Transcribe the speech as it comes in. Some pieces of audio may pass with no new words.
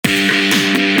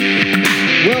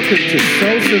welcome to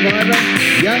Soul Survivor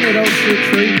Young Adults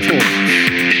Retreat Talk.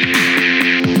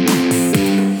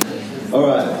 All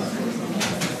right.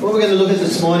 What we're going to look at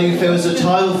this morning, if there was a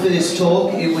title for this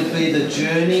talk, it would be The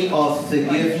Journey of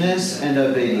Forgiveness and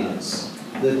Obedience.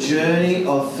 The Journey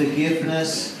of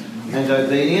Forgiveness and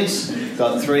Obedience.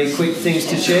 Got three quick things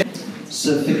to share.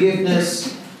 So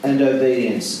forgiveness and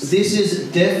obedience. This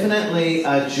is definitely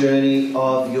a journey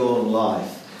of your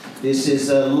life. This is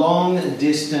a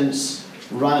long-distance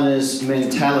runner's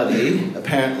mentality,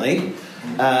 apparently.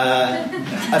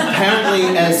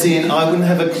 Apparently, as in, I wouldn't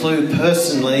have a clue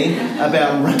personally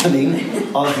about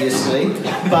running, obviously,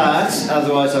 but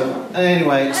otherwise,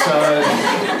 anyway, so,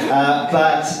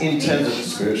 but in terms of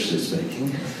spiritually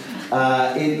speaking,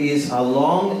 it is a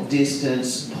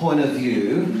long-distance point of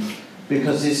view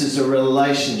because this is a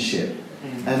relationship,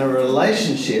 and a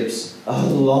relationship's are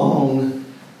long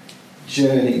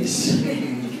journeys.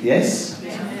 Yes?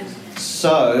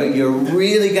 So you're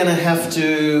really going to have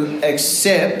to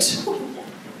accept,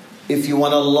 if you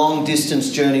want a long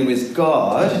distance journey with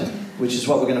God, which is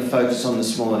what we're going to focus on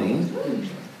this morning,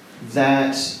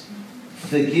 that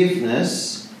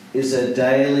forgiveness is a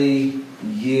daily,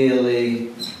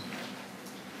 yearly,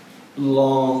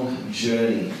 long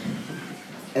journey.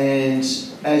 And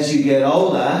as you get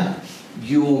older,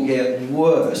 you will get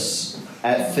worse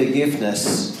at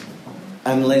forgiveness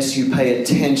unless you pay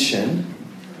attention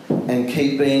and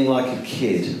keep being like a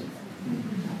kid.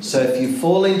 So if you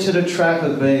fall into the trap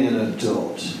of being an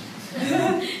adult,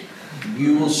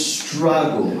 you will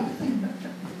struggle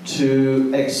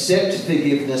to accept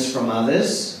forgiveness from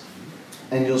others,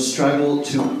 and you'll struggle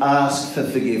to ask for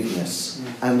forgiveness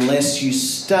unless you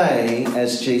stay,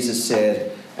 as Jesus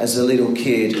said, as a little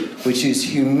kid, which is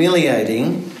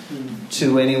humiliating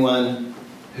to anyone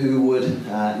who would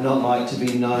not like to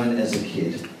be known as a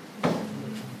kid.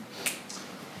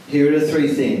 Here are the three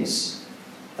things.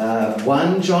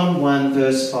 1 John 1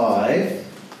 verse 5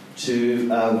 to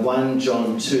 1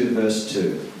 John 2 verse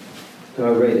 2. Can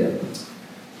I read it?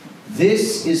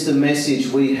 This is the message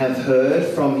we have heard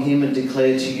from him and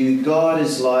declare to you. God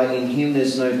is light, in him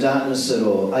there's no darkness at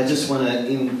all. I just want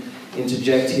to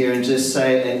interject here and just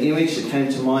say an image that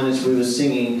came to mind as we were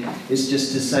singing is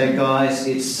just to say, guys,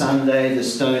 it's Sunday, the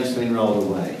stone's been rolled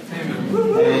away.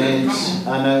 And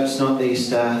I know it's not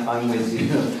Easter, I'm with you,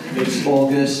 it's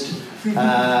August,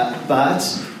 but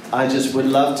I just would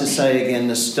love to say again,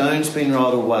 the stone's been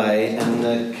rolled away and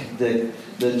the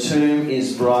tomb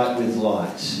is bright with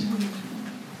light.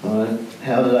 All right.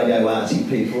 How did I go, arty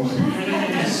people?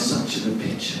 Such a good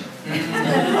picture.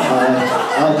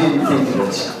 I didn't think of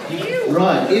it.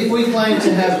 Right, if we claim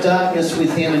to have darkness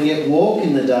with him and yet walk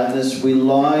in the darkness, we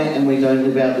lie and we don't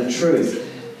live out the truth.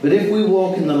 But if we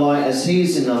walk in the light as he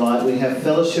is in the light, we have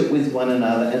fellowship with one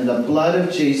another, and the blood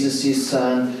of Jesus, his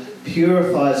Son,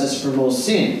 purifies us from all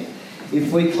sin.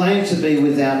 If we claim to be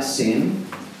without sin,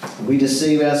 we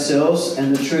deceive ourselves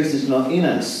and the truth is not in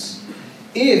us.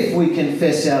 If we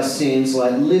confess our sins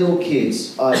like little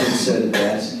kids, I've inserted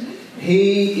that,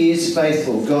 he is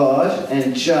faithful, God,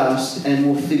 and just, and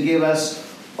will forgive us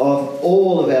of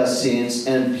all of our sins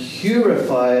and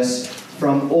purify us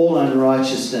from all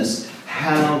unrighteousness.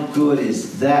 How good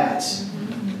is that?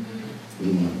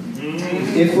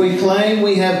 If we claim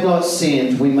we have not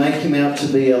sinned, we make him out to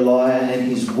be a liar, and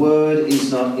his word is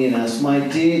not in us. My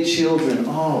dear children,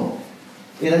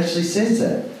 it actually says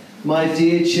that. My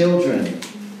dear children,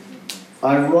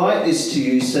 I write this to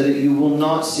you so that you will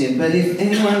not sin. But if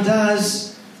anyone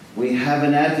does, we have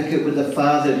an advocate with the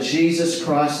Father, Jesus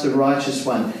Christ, the righteous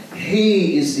one.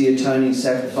 He is the atoning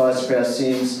sacrifice for our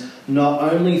sins, not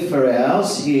only for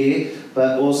ours here,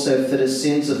 but also for the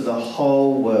sins of the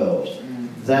whole world.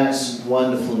 That's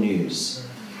wonderful news.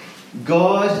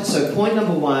 So point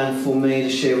number one for me to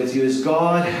share with you is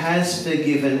God has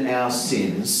forgiven our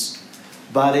sins,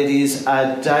 but it is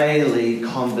a daily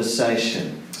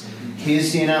conversation.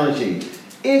 Here's the analogy.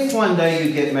 If one day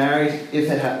you get married, if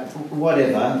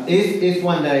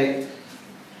one day,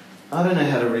 I don't know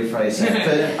how to rephrase that,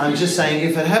 but I'm just saying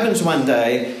if it happens one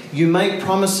day, you make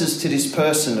promises to this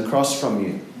person across from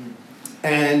you,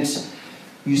 and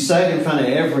you say it in front of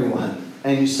everyone,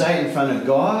 and you say it in front of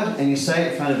God, and you say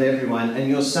it in front of everyone, and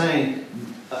you're saying,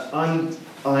 I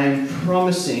am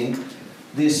promising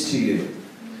this to you.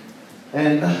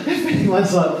 And if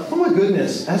anyone's like, oh my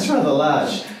goodness, that's rather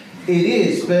large. It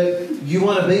is, but you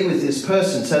want to be with this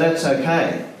person, so that's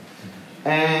okay.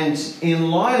 And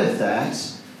in light of that,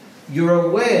 you're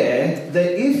aware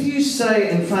that if you say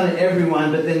it in front of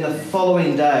everyone, but then the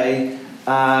following day,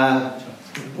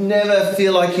 never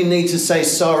feel like you need to say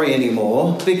sorry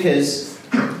anymore because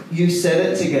you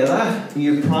said it together,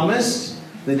 you promised,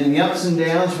 that in the ups and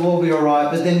downs we'll all be all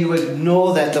right, but then you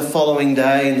ignore that the following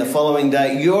day, and the following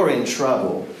day you're in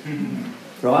trouble.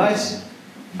 Right?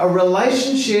 A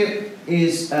relationship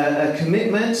is a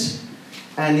commitment,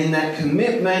 and in that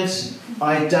commitment,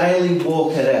 I daily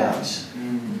walk it out.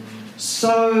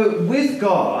 So with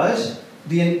God,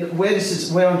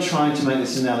 where I'm trying to make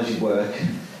this analogy work,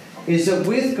 is that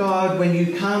with God, when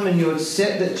you come and you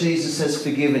accept that Jesus has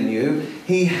forgiven you,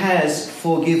 He has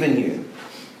forgiven you.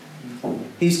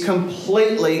 He's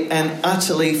completely and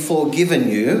utterly forgiven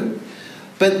you.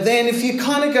 But then if you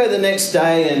kind of go the next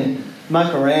day and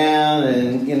muck around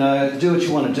and, do what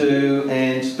you want to do,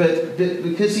 but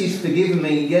because He's forgiven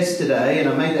me yesterday and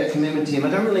I made that commitment to Him,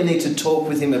 I don't really need to talk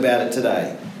with Him about it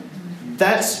today.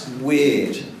 That's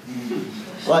weird.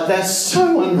 Like, that's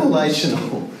so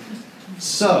unrelational.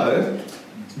 So,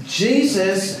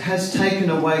 Jesus has taken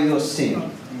away your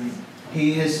sin.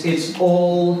 It's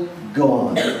all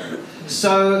gone.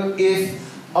 So if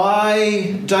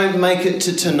I don't make it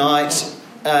to tonight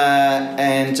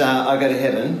and I go to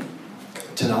heaven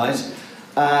tonight,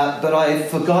 but I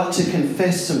forgot to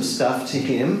confess some stuff to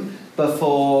Him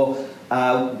before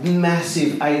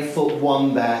massive 8-foot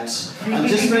wombat. I'm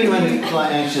just really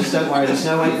like anxious, don't worry, there's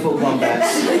no 8-foot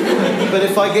wombats. But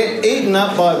if I get eaten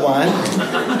up by one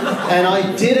and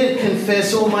I didn't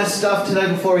confess all my stuff today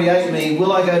before he ate me,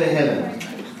 will I go to heaven?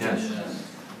 Yes.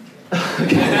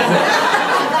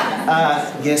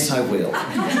 Yes, I will.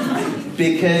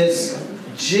 Because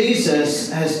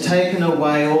Jesus has taken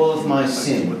away all of my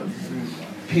sin.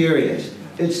 Period.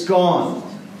 It's gone.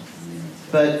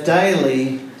 But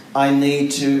daily, I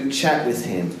need to chat with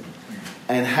Him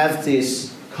and have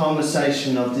this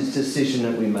conversation of this decision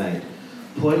that we made.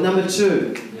 Point number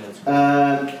 2.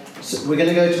 So we're going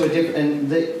to go to a different... And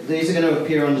these are going to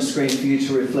appear on the screen for you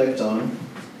to reflect on.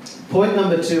 Point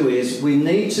number 2 is we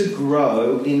need to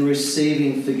grow in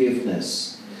receiving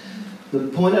forgiveness. The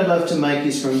point I'd love to make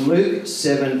is from Luke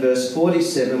 7, verse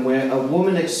 47, where a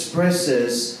woman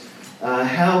expresses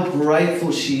how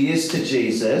grateful she is to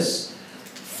Jesus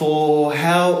for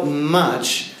how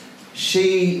much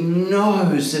she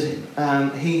knows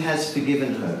that He has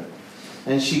forgiven her.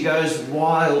 And she goes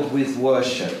wild with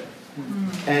worship.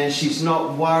 And she's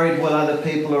not worried what other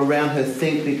people around her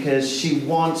think because she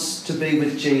wants to be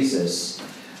with Jesus.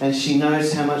 And she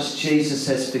knows how much Jesus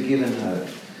has forgiven her.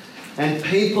 And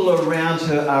people around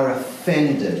her are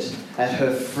offended at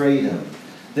her freedom.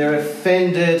 They're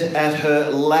offended at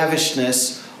her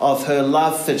lavishness of her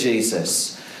love for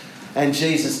Jesus. And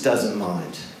Jesus doesn't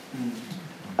mind.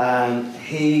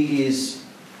 He is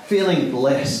feeling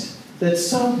blessed that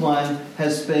someone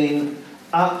has been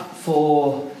up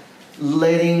for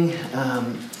letting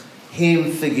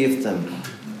Him forgive them.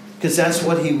 Because that's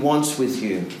what He wants with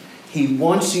you. He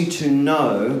wants you to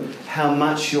know how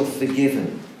much you're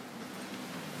forgiven.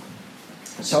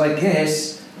 So I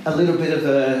guess a little bit of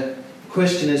a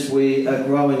question as we are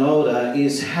growing older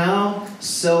is, how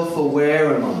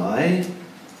self-aware am I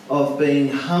of being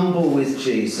humble with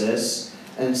Jesus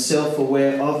and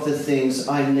self-aware of the things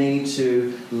I need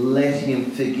to let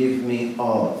Him forgive me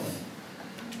of?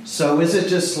 So is it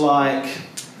just like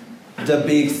the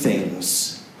big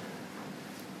things?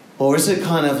 Or is it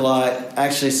kind of like,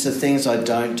 actually it's the things I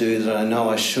don't do that I know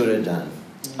I should have done?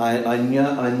 I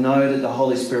know that the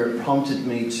Holy Spirit prompted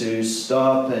me to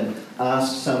stop and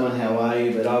ask someone, how are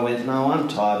you? But I went, no, I'm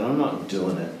tired, I'm not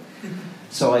doing it.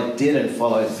 So I didn't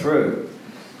follow through.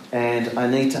 And I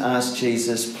need to ask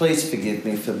Jesus, please forgive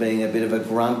me for being a bit of a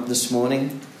grump this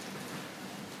morning.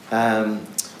 The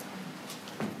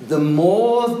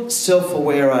more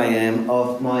self-aware I am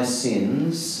of my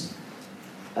sins,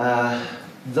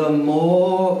 the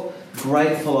more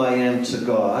grateful I am to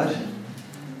God.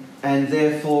 And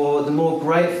therefore, the more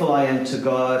grateful I am to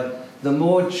God, the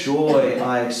more joy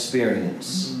I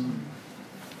experience.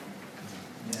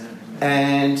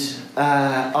 And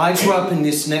I grew up in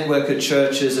this network of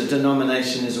churches. A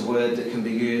denomination is a word that can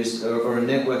be used, or a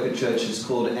network of churches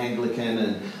called Anglican.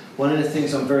 And one of the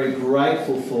things I'm very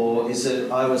grateful for is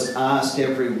that I was asked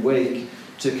every week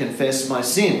to confess my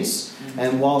sins.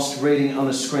 And whilst reading on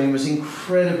a screen was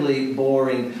incredibly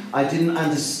boring, I didn't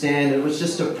understand it. It was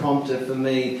just a prompter for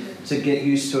me to get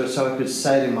used to it so I could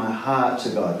say it in my heart to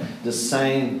God. The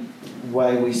same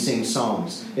way we sing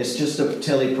songs. It's just a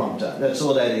teleprompter. That's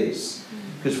all that is.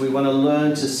 Because we want to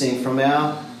learn to sing from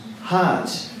our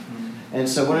heart. And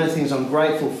so one of the things I'm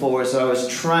grateful for is I was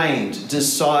trained,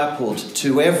 discipled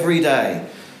to every day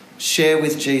share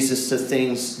with Jesus the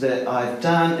things that I've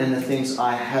done and the things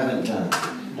I haven't done.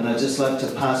 And I'd just love to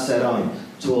pass that on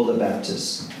to all the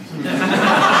Baptists.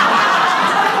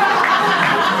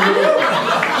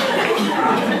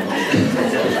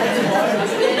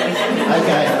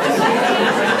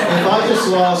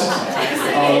 lost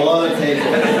a lot of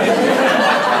people.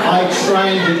 I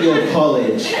trained at your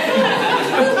college.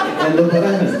 And look what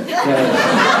happened.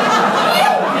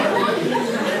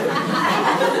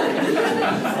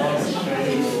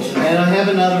 And I have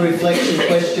another reflection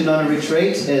question on a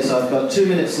retreat, as I've got 2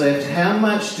 minutes left. How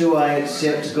much do I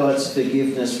accept God's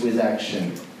forgiveness with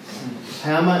action?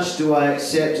 How much do I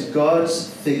accept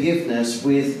God's forgiveness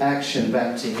with action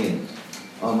back to Him?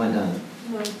 Oh, am I done?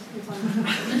 No, you're fine.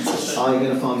 Oh, you're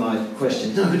going to find my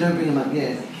question. No, but don't bring them up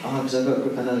yet. Oh, because I've got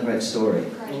another great story.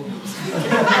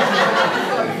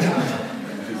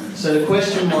 So the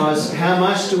question was, how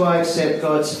much do I accept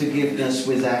God's forgiveness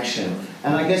with action?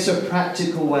 And I guess a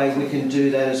practical way we can do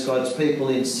that as God's people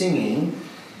in singing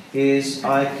is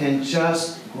I can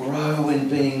just grow in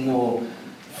being more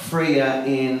freer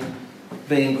in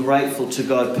being grateful to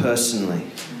God personally.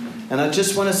 And I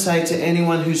just want to say to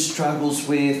anyone who struggles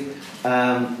with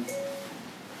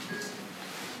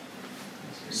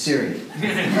Siri,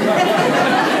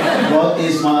 what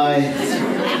is my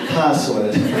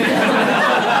password?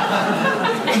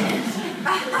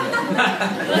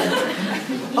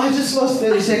 I just lost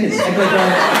 30 seconds.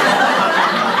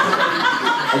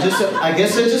 I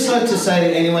guess I'd just like to say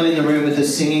to anyone in the room with the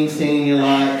singing thing, you're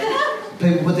like,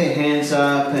 people put their hands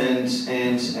up and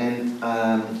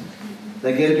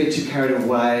they get a bit too carried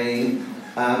away.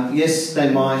 Yes, they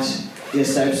might.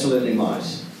 Yes, they absolutely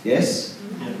might. Yes?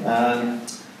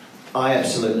 I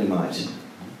absolutely might.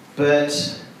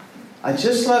 But I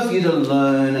just love you to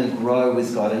learn and grow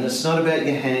with God. And it's not about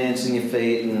your hands and your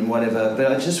feet and whatever,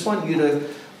 but I just want you to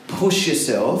push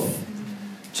yourself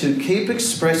to keep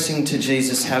expressing to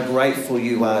Jesus how grateful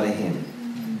you are to Him.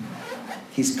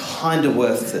 He's kind of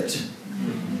worth it.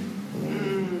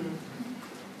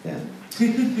 Yeah.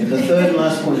 And the third and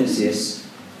last point is this.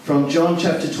 From John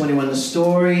chapter 21, the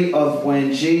story of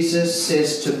when Jesus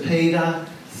says to Peter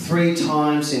 3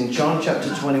 times in John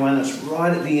chapter 21, it's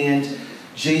right at the end,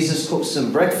 Jesus cooks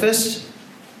some breakfast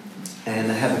and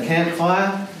they have a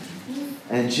campfire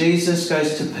and Jesus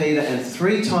goes to Peter and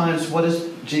 3 times, what does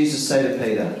Jesus say to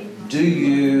Peter? Do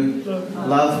you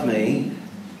love me?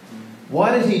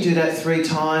 Why did He do that 3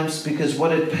 times? Because what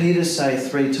did Peter say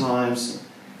 3 times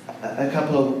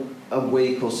a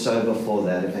week or so before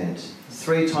that event?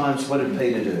 3 times, what did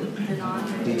Peter do?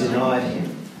 He denied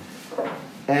Him.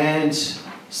 And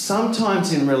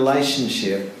sometimes in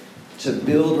relationship, to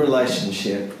build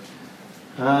relationship,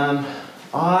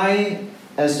 I,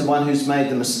 as the one who's made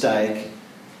the mistake,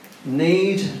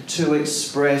 need to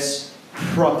express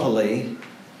properly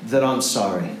that I'm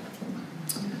sorry.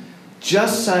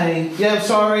 Just saying, yeah, I'm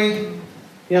sorry.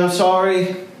 Yeah, I'm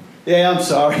sorry. Yeah, I'm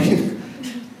sorry.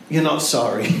 You're not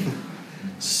sorry.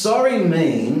 Sorry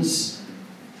means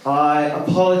I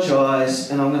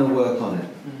apologise and I'm going to work on it.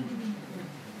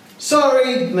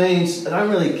 Sorry means I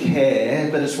don't really care,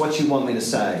 but it's what you want me to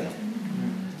say.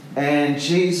 And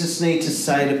Jesus needed to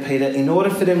say to Peter, in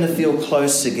order for them to feel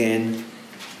close again,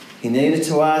 He needed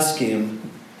to ask him,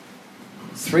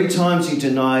 3 times you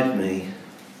denied me.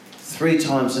 3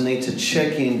 times I need to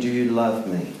check in, do you love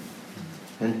me?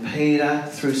 And Peter,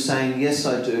 through saying, yes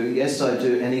I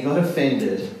do, and he got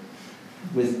offended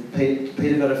with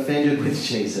Peter got offended with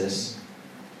Jesus.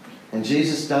 And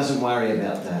Jesus doesn't worry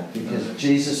about that because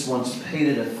Jesus wants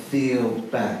Peter to feel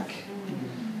back.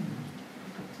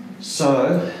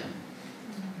 So,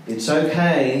 it's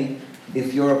okay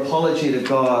if your apology to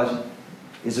God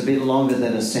is a bit longer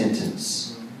than a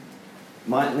sentence.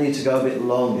 Might need to go a bit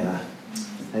longer.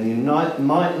 And you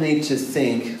might need to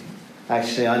think,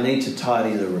 actually, I need to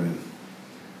tidy the room.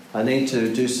 I need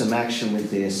to do some action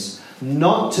with this.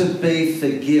 Not to be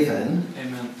forgiven.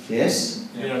 Amen. Yes?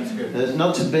 Yeah, that's good.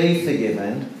 Not to be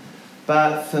forgiven,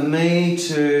 but for me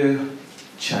to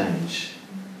change.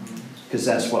 Because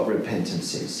that's what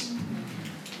repentance is.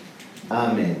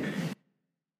 Amen.